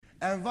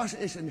Er was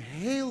eens een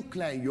heel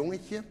klein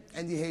jongetje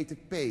en die heette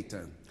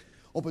Peter.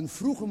 Op een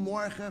vroege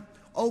morgen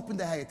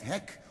opende hij het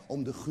hek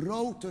om de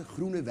grote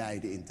groene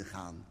weide in te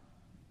gaan.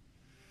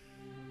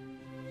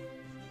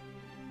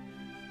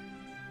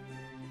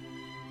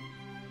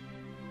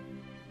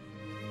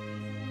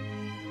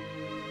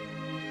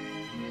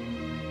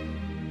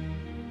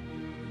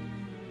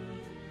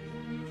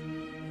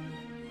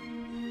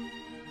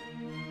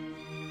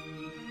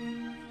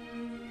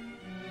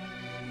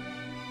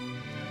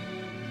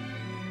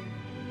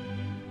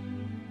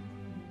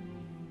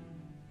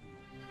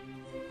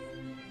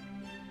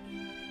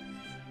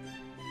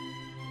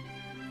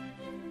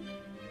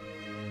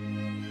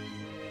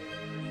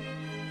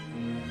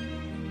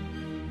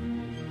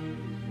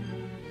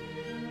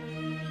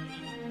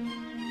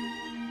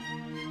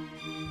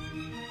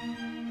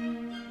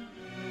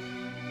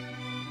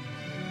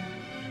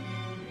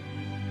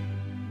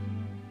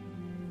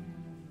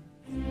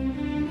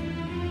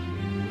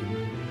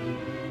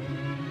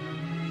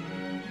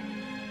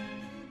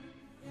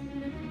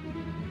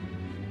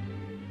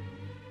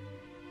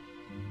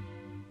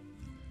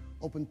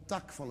 Op een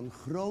tak van een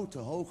grote,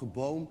 hoge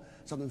boom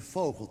zat een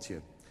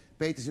vogeltje.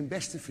 Peter zijn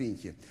beste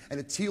vriendje. En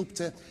het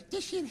zielpte: "Het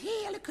is hier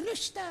heerlijk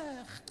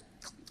rustig."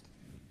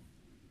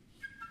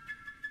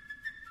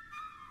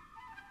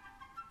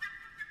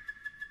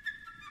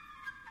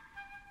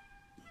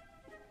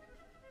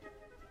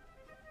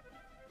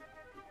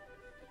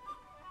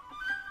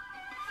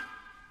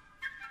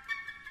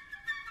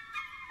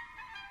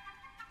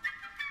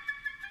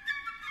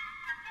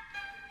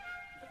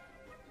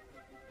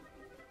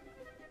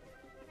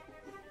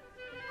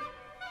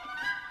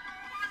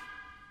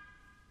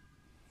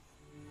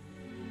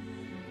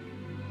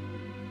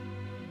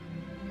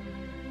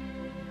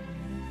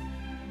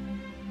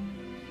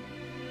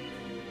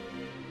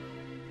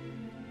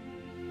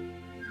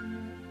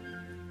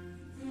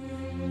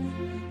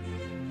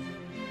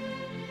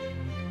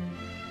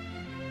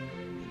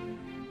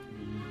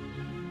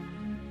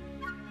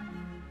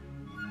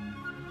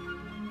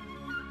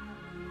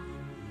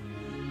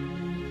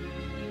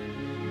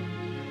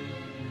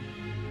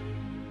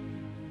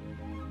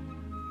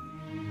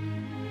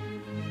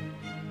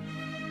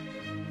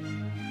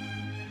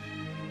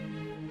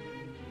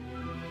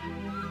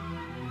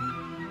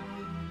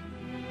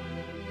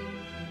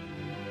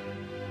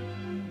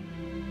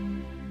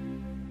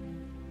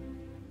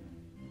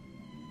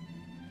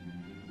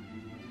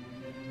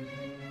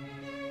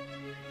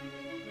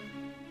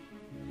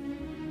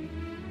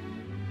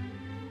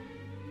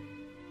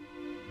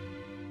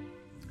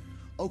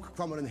 Ook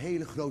kwam er een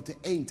hele grote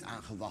eend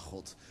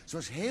aangewaggeld. Ze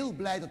was heel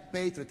blij dat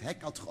Peter het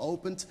hek had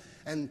geopend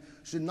en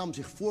ze nam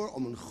zich voor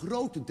om een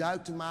grote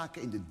duik te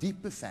maken in de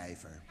diepe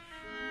vijver.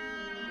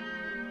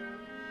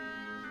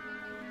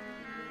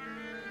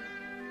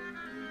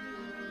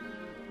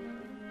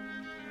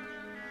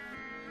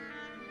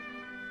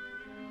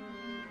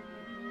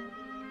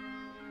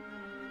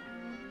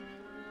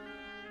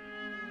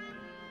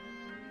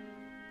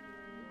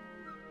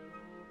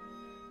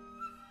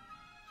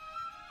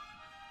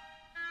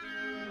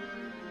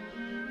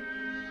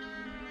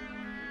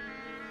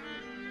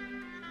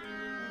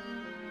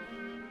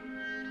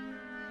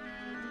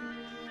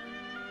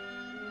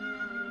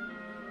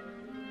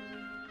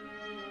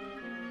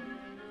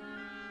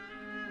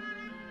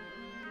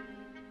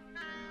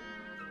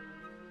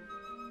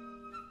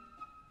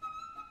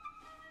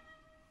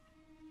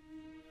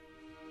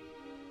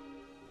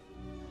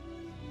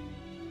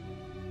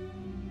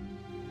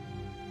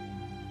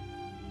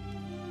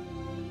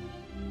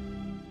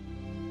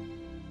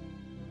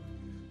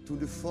 Toen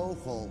de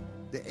vogel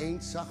de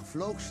eend zag,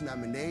 vloog ze naar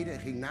beneden en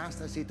ging naast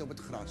haar zitten op het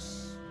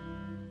gras.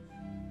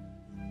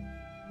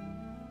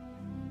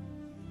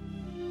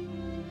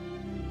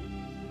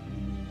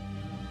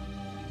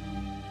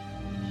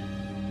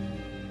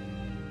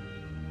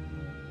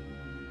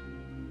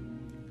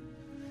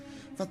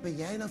 Wat ben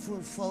jij nou voor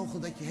een vogel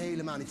dat je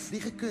helemaal niet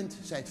vliegen kunt,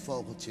 zei het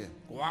vogeltje.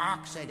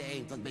 Kwak, zei de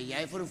eend, wat ben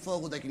jij voor een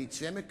vogel dat je niet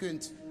zwemmen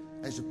kunt?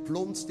 En ze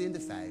plonste in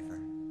de vijver.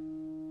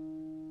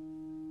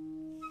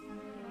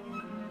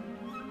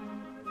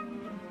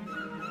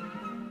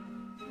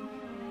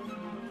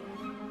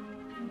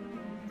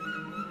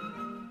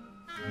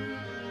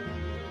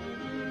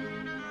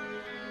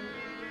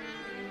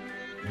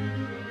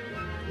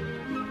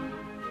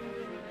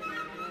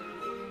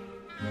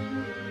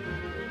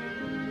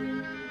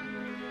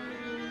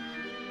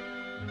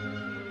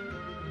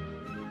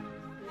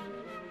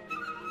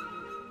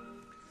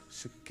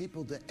 Ze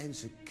kibbelde en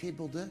ze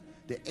kibbelde,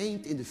 de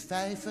eend in de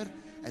vijver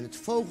en het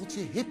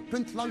vogeltje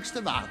hippend langs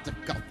de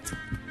waterkant.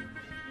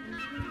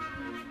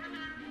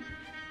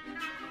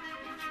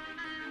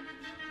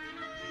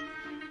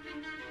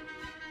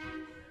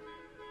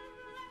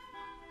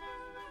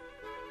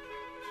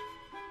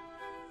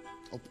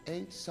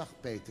 Opeens zag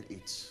Peter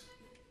iets.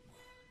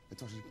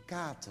 Het was een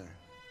kater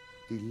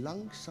die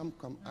langzaam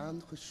kwam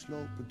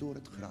aangeslopen door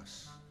het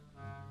gras.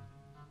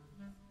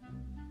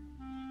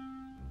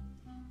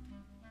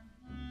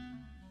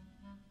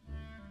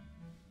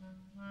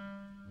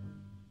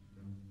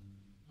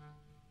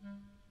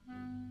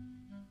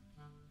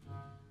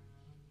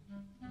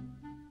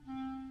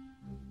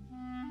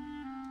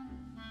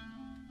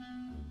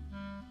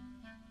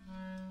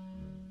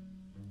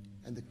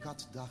 En de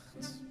kat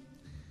dacht,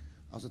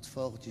 als het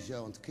vogeltje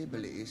zo aan het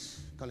kibbelen is,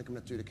 kan ik hem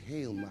natuurlijk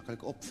heel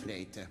makkelijk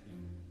opvreten.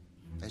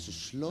 En ze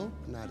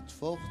sloop naar het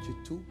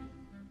vogeltje toe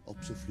op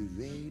zijn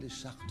fluwelen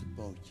zachte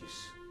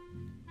pootjes.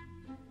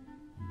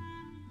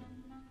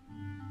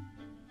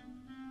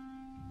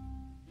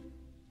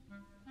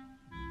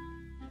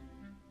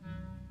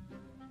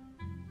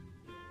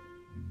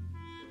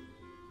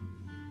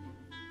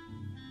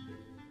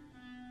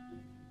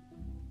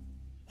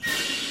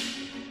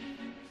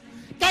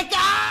 Kijk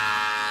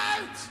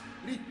uit!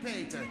 Riep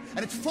Peter.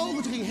 En het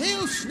vogeltje ging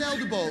heel snel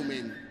de boom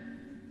in.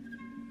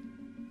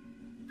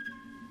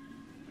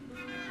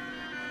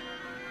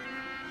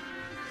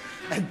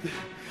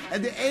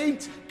 En de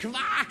eend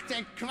kwaakte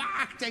en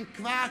kwaakte en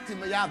kwaakte.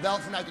 Maar ja, wel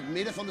vanuit het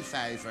midden van de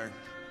vijver.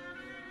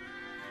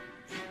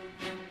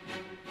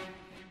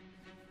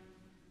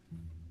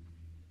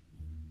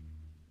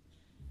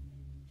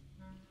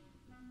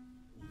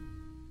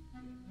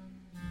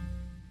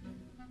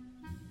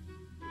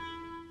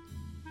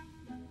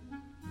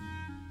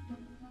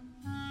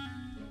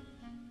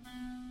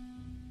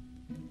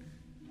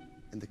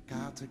 En de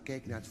kater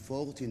keek naar het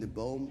vogeltje in de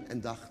boom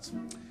en dacht,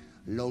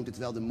 loont het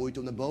wel de moeite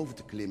om naar boven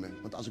te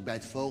klimmen? Want als ik bij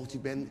het vogeltje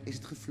ben, is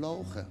het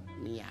gevlogen.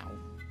 Miauw.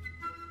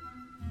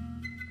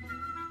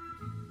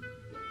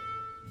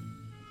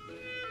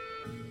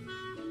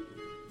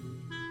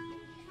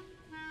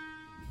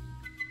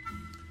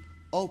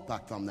 Opa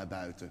kwam naar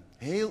buiten,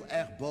 heel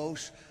erg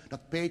boos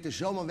dat Peter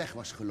zomaar weg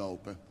was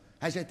gelopen.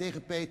 Hij zei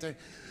tegen Peter,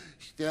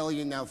 stel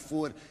je nou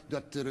voor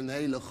dat er een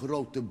hele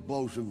grote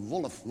boze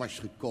wolf was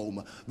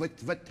gekomen.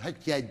 Wat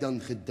had jij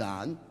dan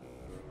gedaan?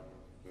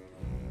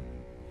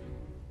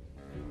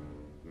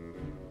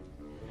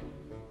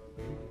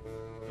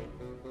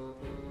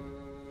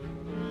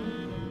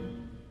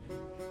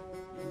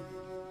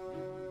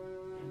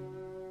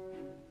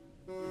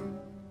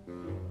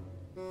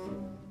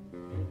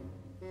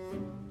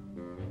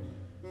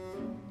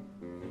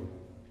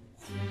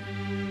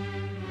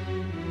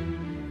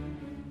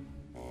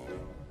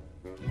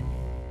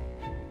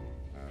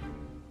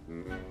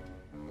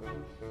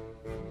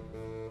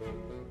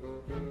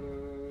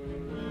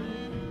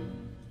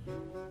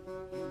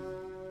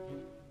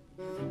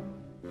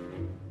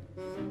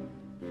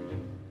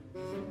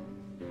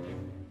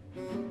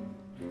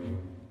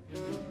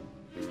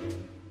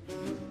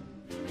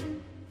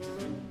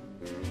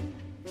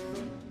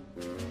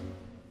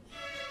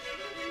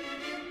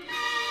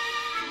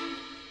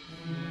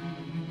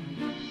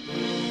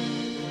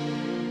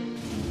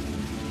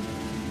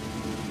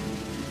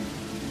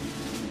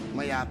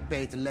 Maar ja,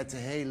 Peter lette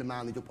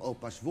helemaal niet op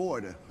opa's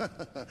woorden.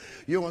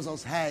 Jongens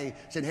als hij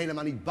zijn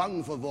helemaal niet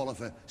bang voor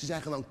wolven. Ze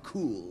zijn gewoon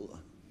cool.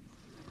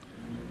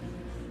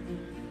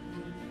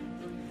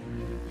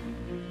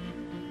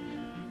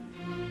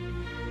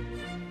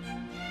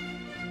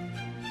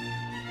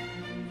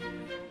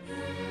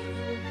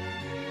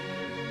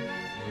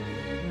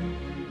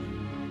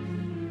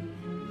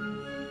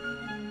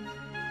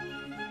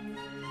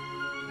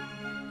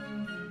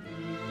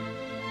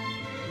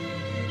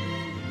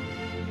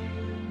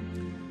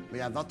 Maar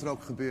ja, wat er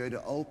ook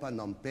gebeurde, opa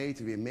nam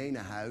Peter weer mee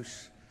naar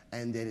huis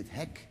en deed het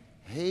hek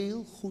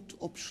heel goed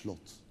op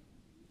slot.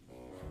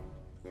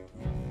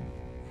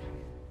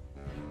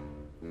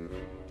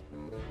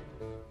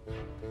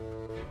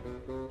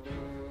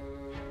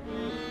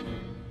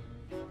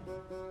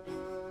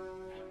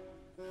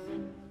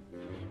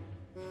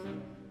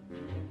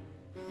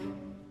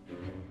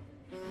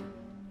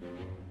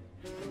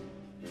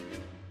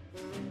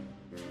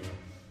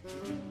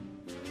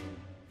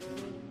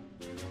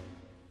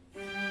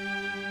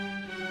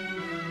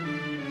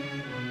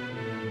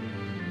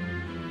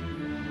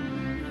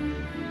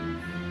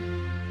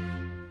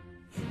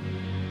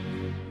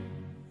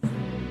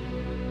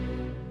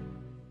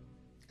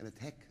 En het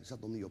hek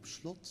zat nog niet op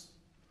slot,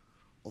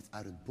 of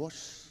uit het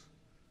bos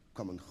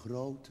kwam een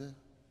grote,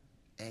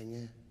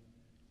 enge,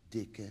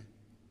 dikke,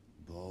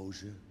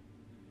 boze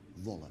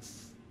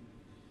wolf.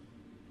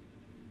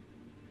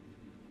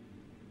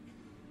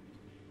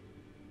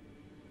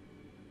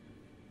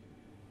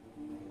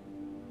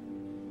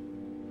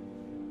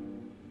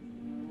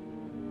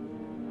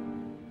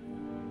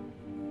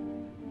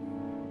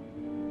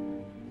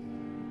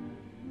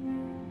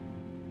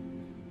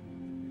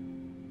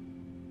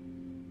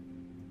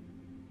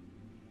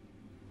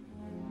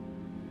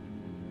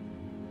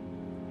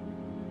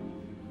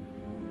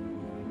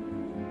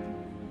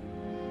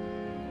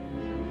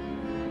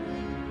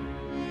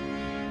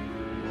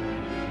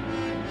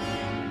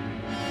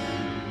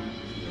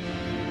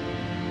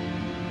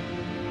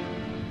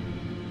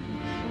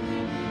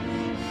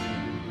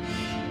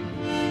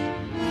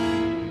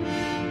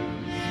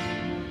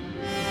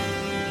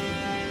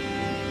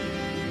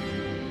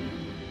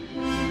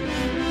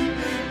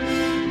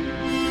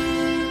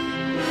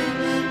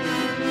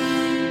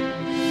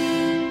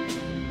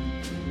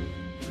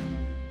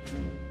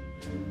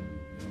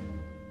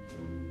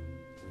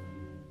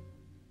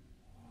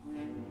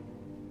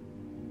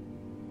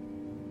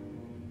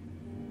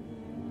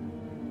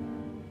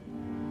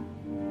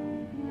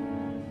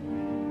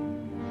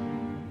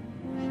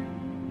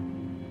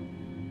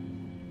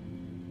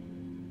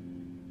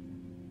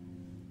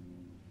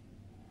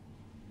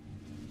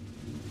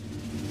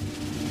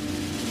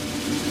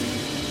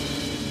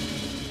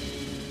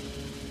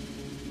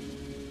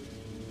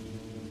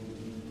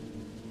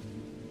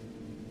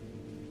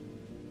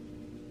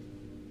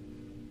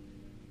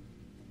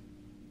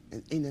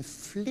 En in een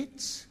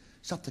flits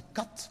zat de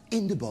kat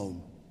in de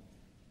boom.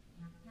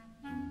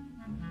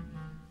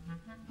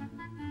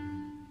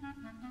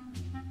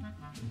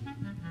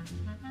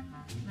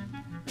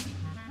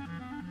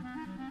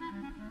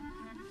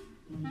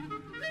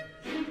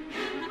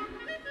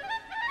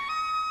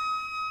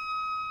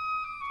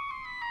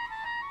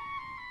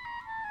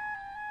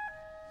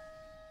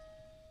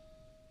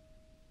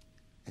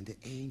 En de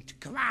eend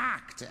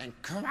kwaakte en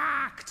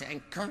kwaakte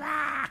en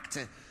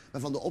kwaakte.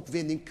 Maar van de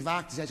opwinding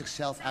kwaakte zij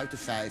zichzelf uit de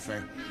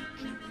vijver.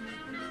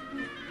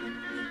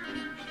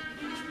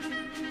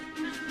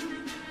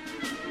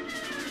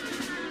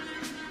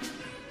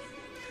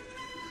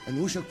 En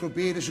hoe ze ook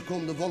probeerden, ze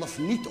kon de wolf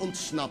niet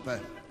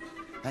ontsnappen.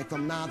 Hij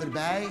kwam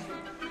naderbij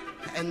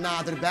en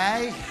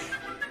naderbij.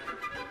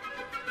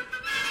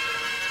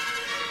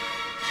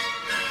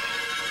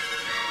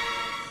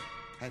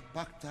 Hij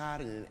pakte haar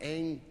en in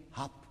één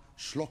hap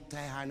slokte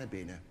hij haar naar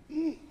binnen.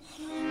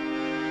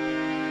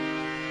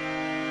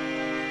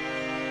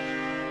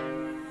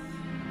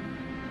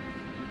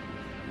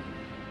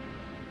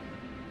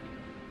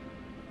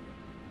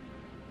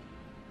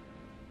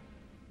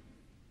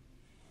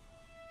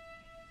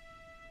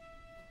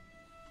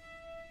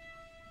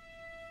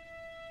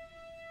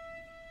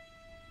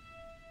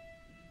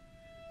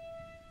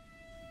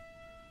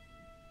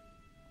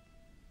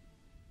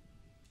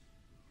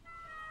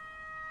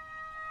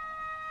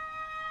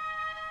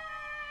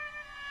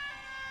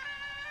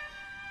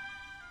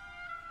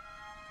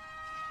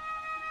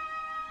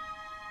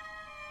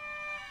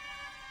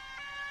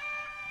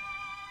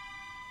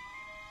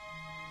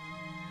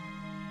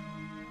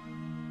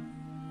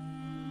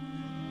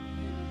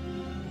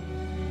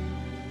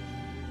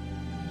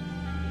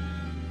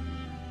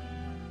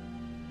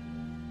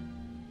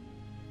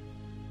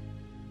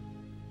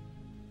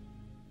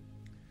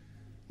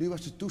 Nu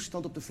was de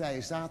toestand op de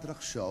vrije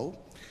zaterdag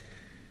zo.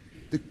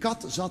 De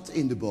kat zat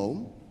in de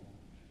boom.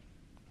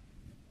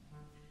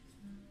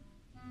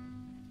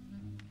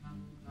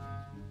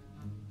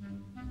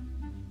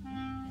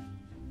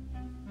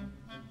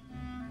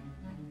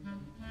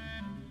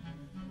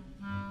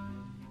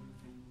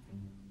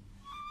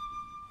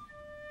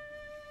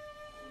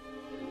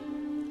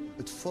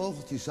 Het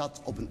vogeltje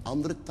zat op een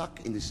andere tak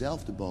in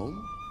dezelfde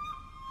boom.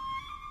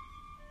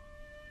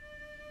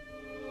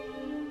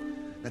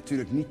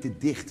 Natuurlijk niet te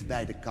dicht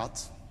bij de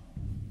kat.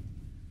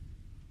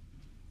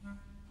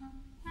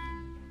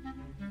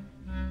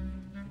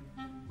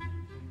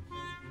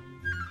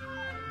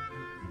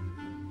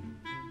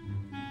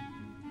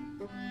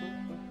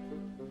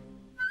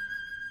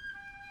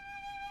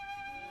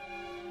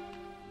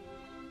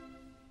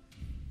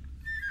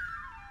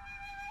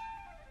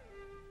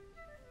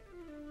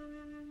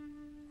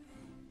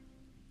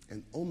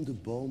 En om de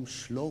boom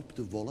sloop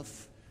de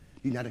wolf,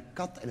 die naar de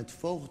kat en het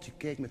vogeltje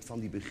keek met van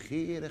die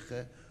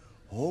begeerige,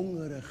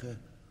 hongerige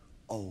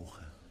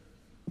ogen.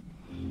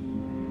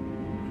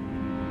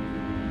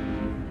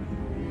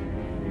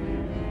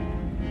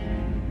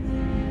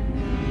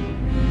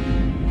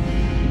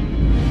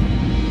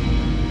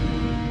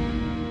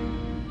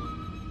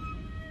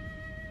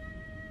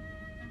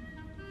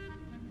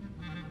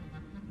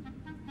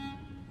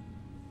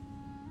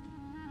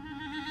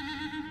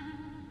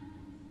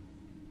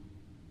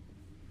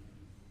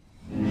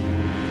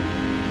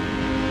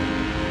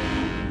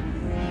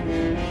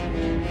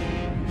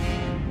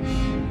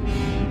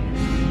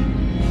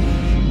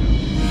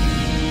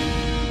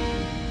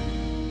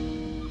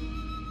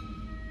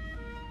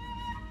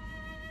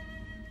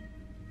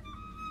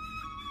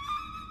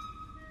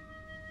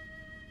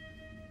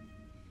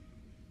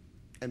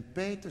 En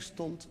Peter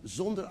stond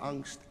zonder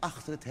angst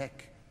achter het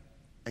hek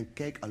en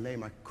keek alleen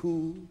maar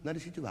cool naar de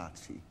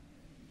situatie.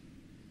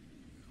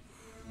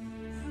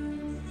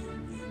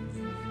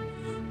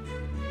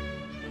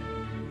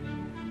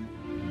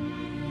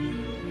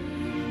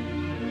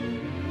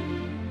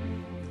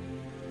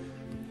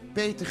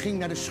 Peter ging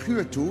naar de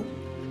schuur toe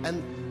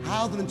en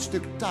haalde een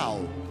stuk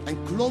touw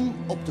en klom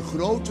op de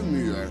grote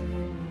muur.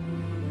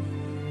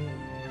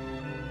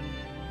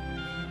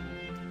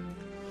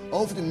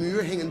 Over de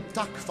muur hing een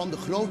tak van de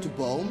grote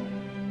boom.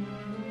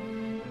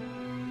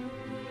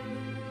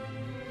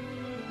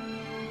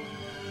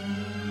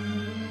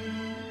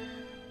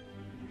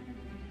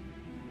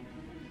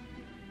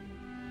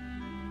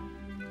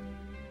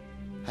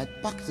 Hij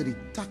pakte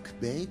die tak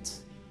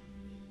beet.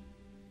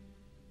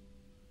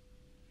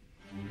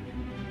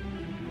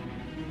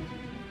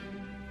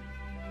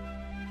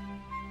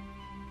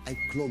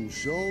 En klom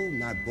zo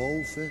naar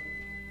boven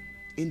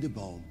in de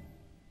boom.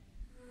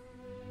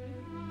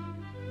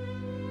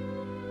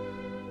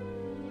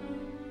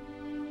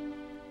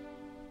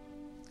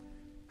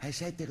 Hij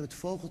zei tegen het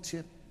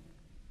vogeltje: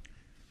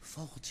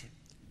 vogeltje,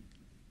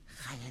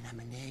 ga je naar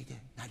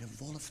beneden, naar de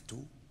wolf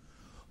toe.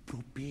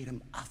 Probeer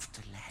hem af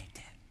te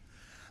leiden.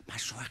 Maar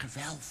zorg er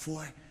wel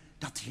voor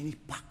dat hij je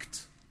niet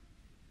pakt.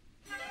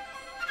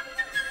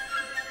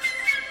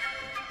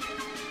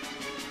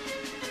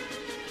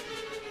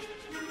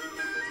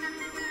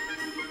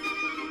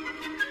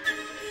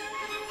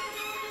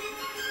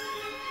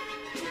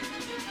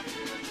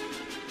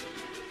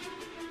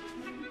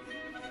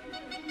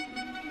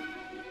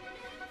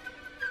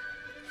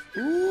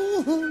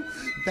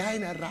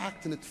 Bijna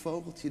raakte het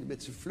vogeltje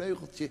met zijn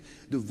vleugeltje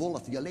de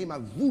wolf, die alleen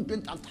maar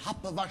woedend aan het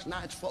happen was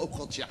naar het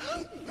vogeltje.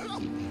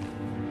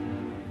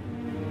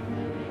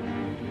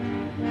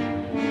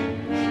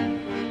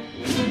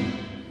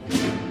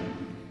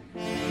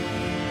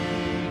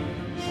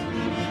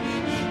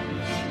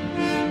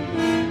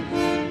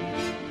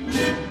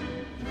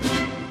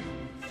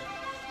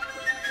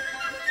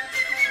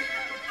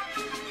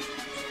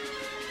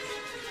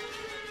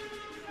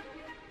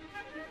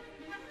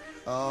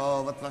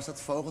 Oh, wat was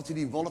dat vogeltje,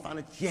 die wolf, aan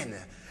het jennen.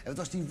 En wat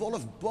was die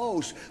wolf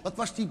boos. Wat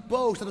was die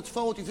boos dat het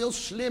vogeltje veel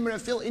slimmer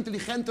en veel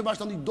intelligenter was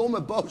dan die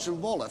domme, boze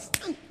wolf.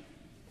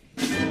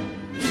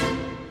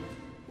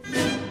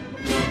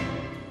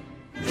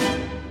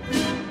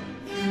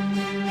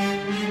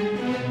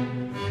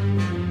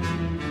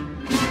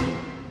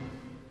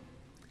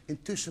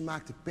 Intussen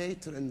maakte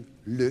Peter een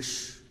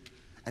lus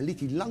en liet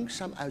die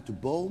langzaam uit de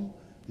boom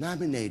naar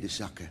beneden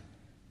zakken.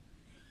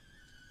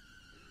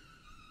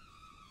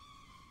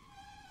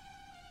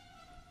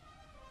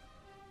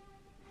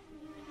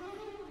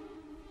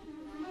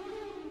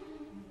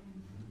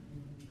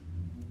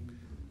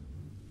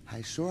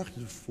 Hij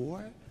zorgde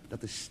ervoor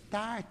dat de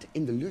staart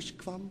in de lus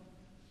kwam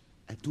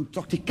en toen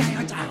trok hij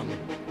keihard aan.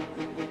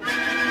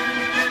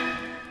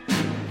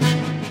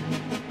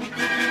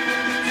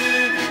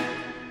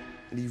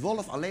 En die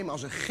wolf alleen maar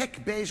als een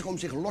gek bezig om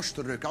zich los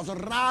te rukken. Als een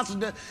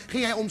razende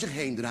ging hij om zich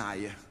heen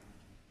draaien.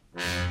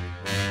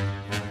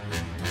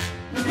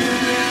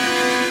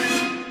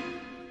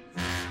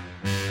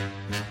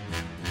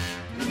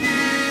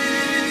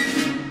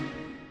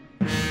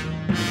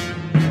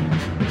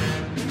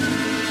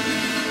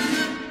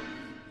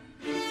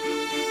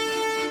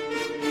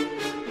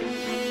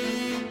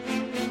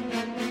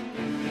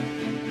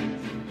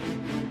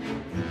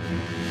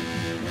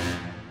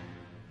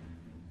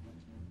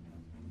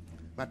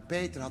 Maar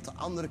Peter had de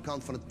andere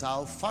kant van het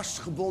touw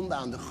vastgebonden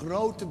aan de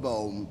grote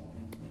boom.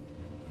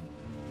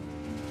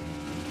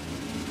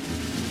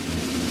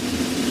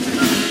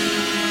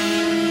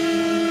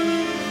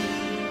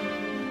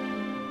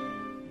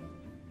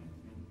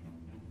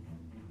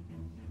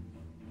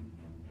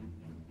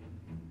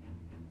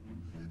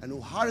 En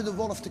hoe harder de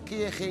wolf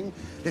tekeer ging,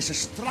 des te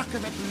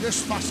strakker werd de lus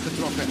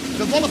vastgetrokken.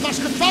 De wolf was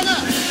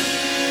gevangen!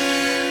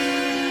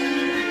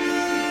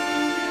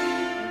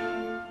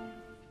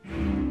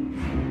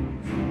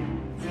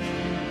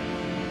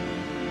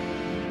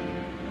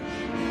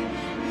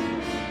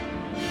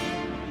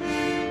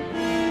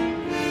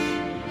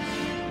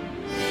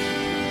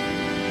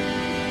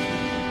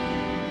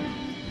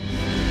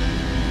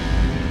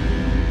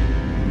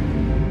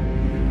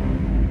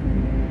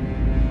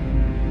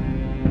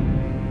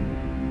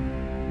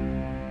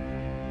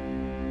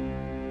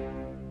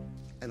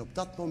 En op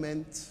dat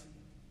moment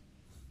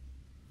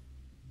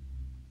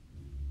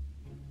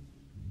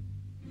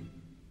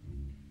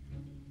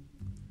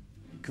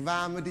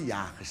kwamen de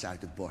jagers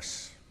uit het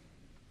bos.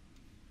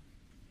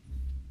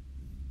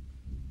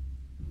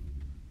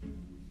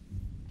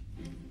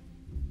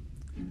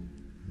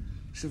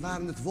 Ze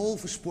waren het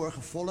wolvenspoor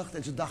gevolgd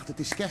en ze dachten, het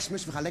is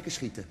Kerstmis, we gaan lekker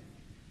schieten.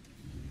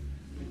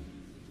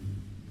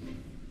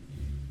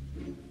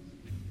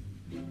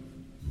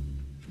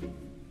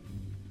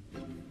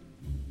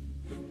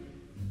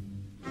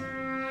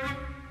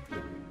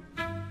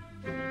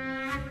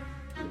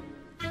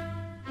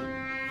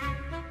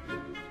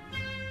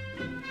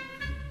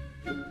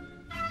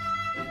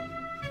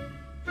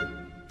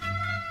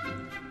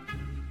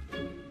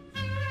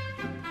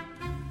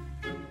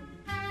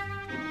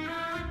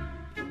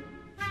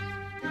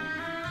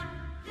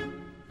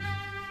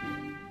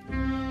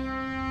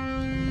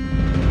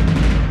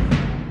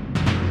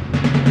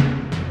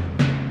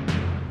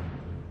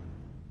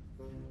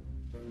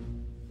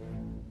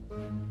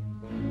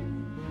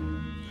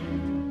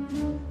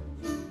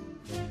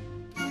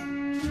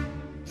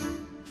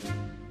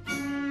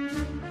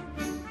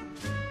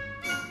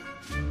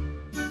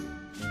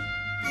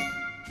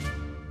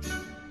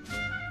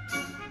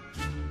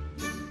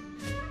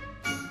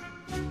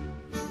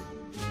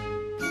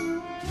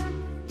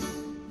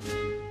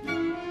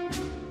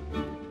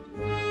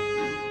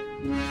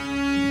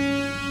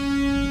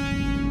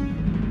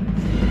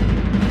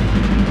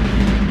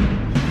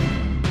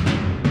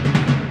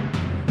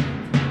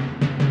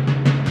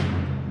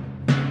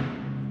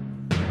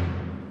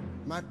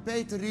 Maar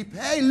Peter riep,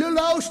 hé,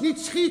 lullo's, niet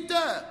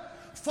schieten!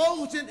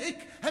 Vogeltje en ik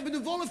hebben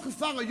de wolf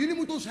gevangen. Jullie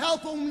moeten ons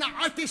helpen om hem naar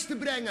Artis te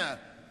brengen.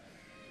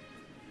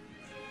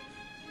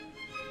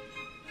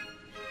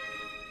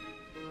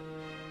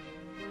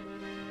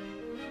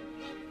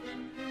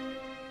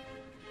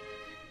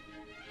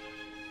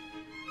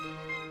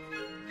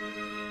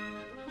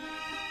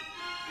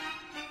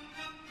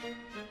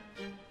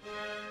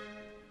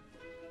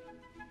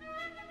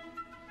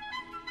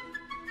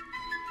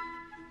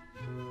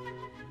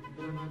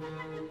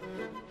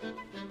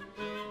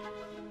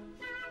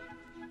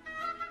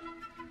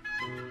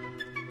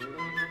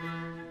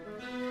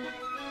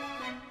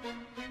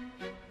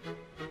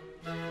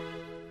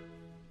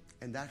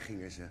 En daar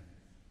gingen ze.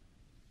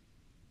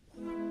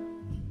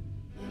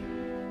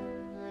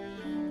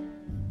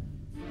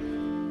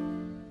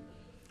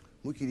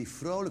 Moet je die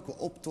vrolijke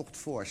optocht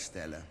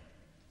voorstellen.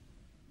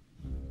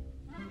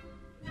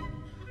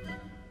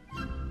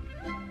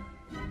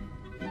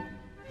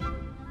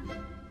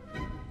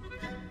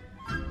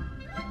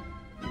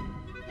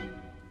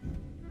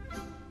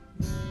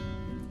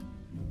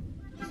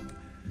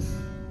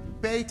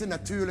 Peter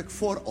natuurlijk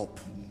voorop.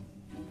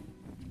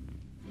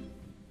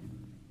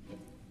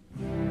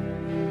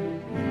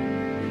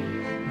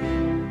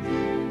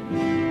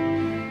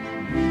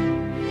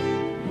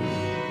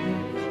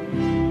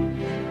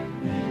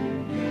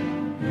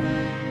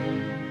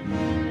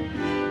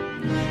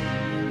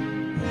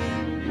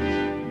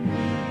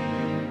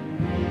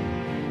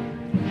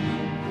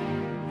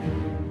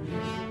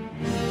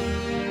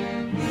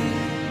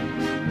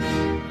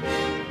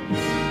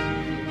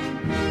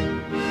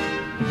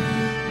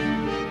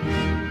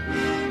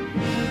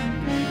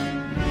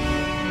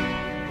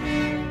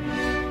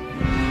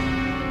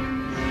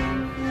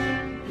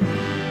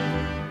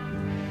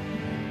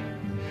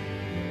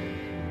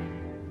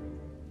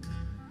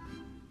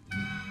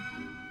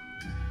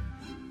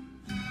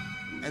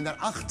 En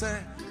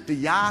daarachter de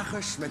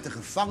jagers met de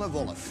gevangen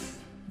wolf.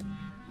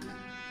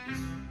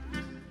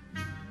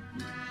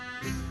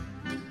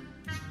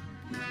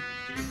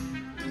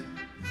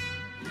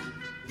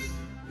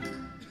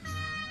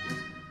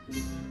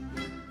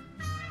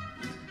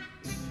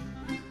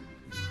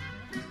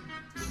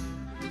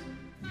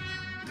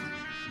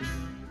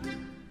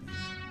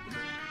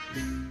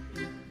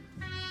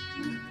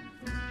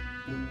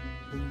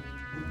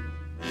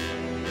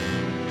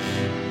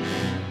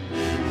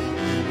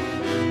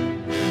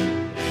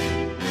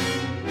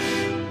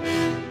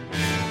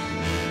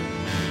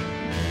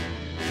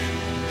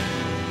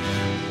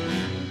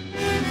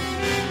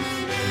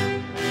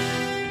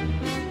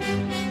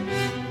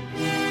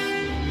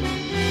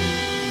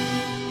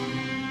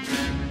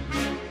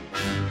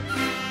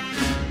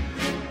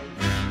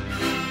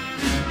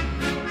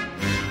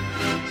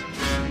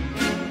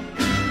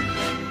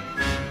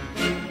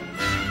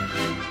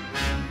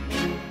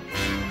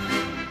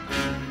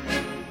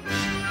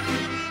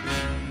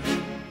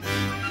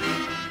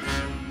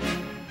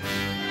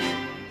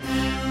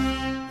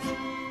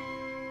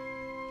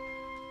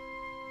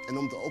 En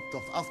om de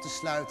optocht af te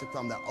sluiten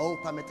kwam daar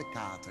opa met de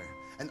kater.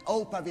 En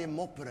opa weer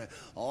mopperen.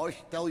 Oh,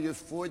 stel je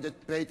voor dat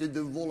Peter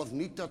de wolf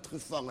niet had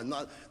gevangen.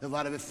 Nou, dan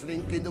waren we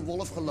flink in de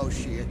wolf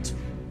gelogeerd.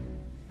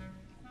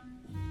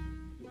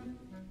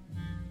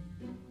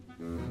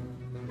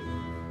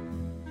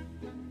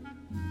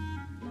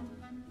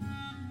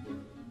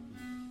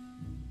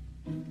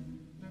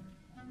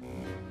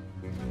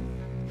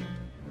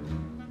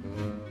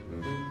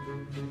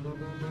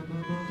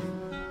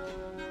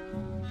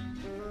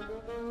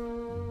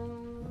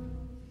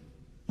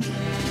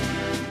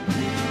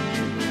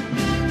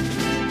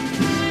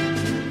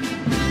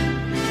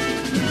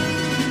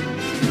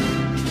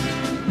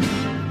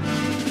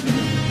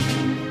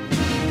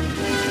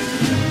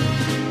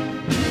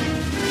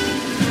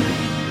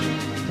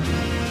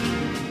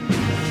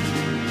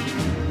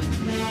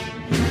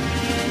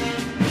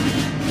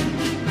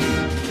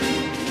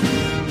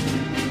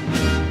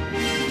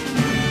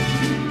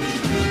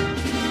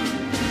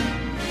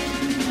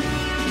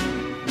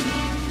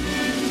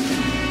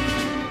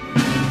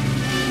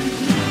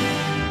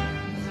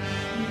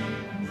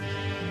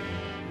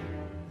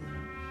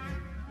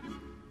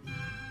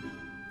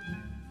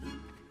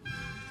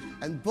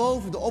 En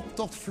boven de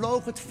optocht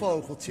vloog het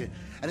vogeltje.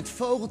 En het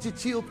vogeltje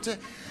tjilpte: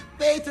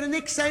 Peter en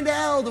ik zijn de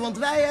helden, want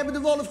wij hebben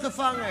de wolf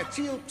gevangen.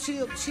 Tjilp,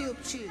 tjilp,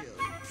 tjilp, tjilp.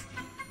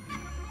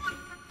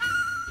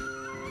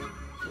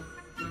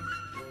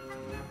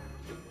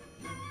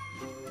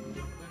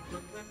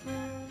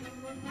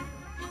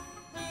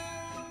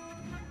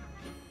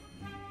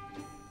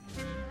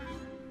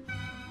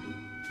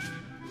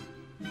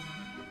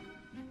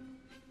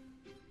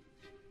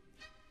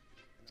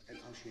 En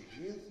als je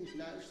heel goed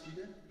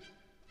luisterde,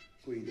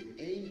 kon je de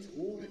eend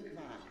horen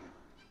kwaken.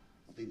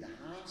 Want in de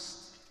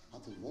haast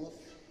had de wolf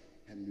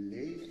hem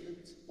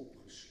levend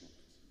opgeslokt.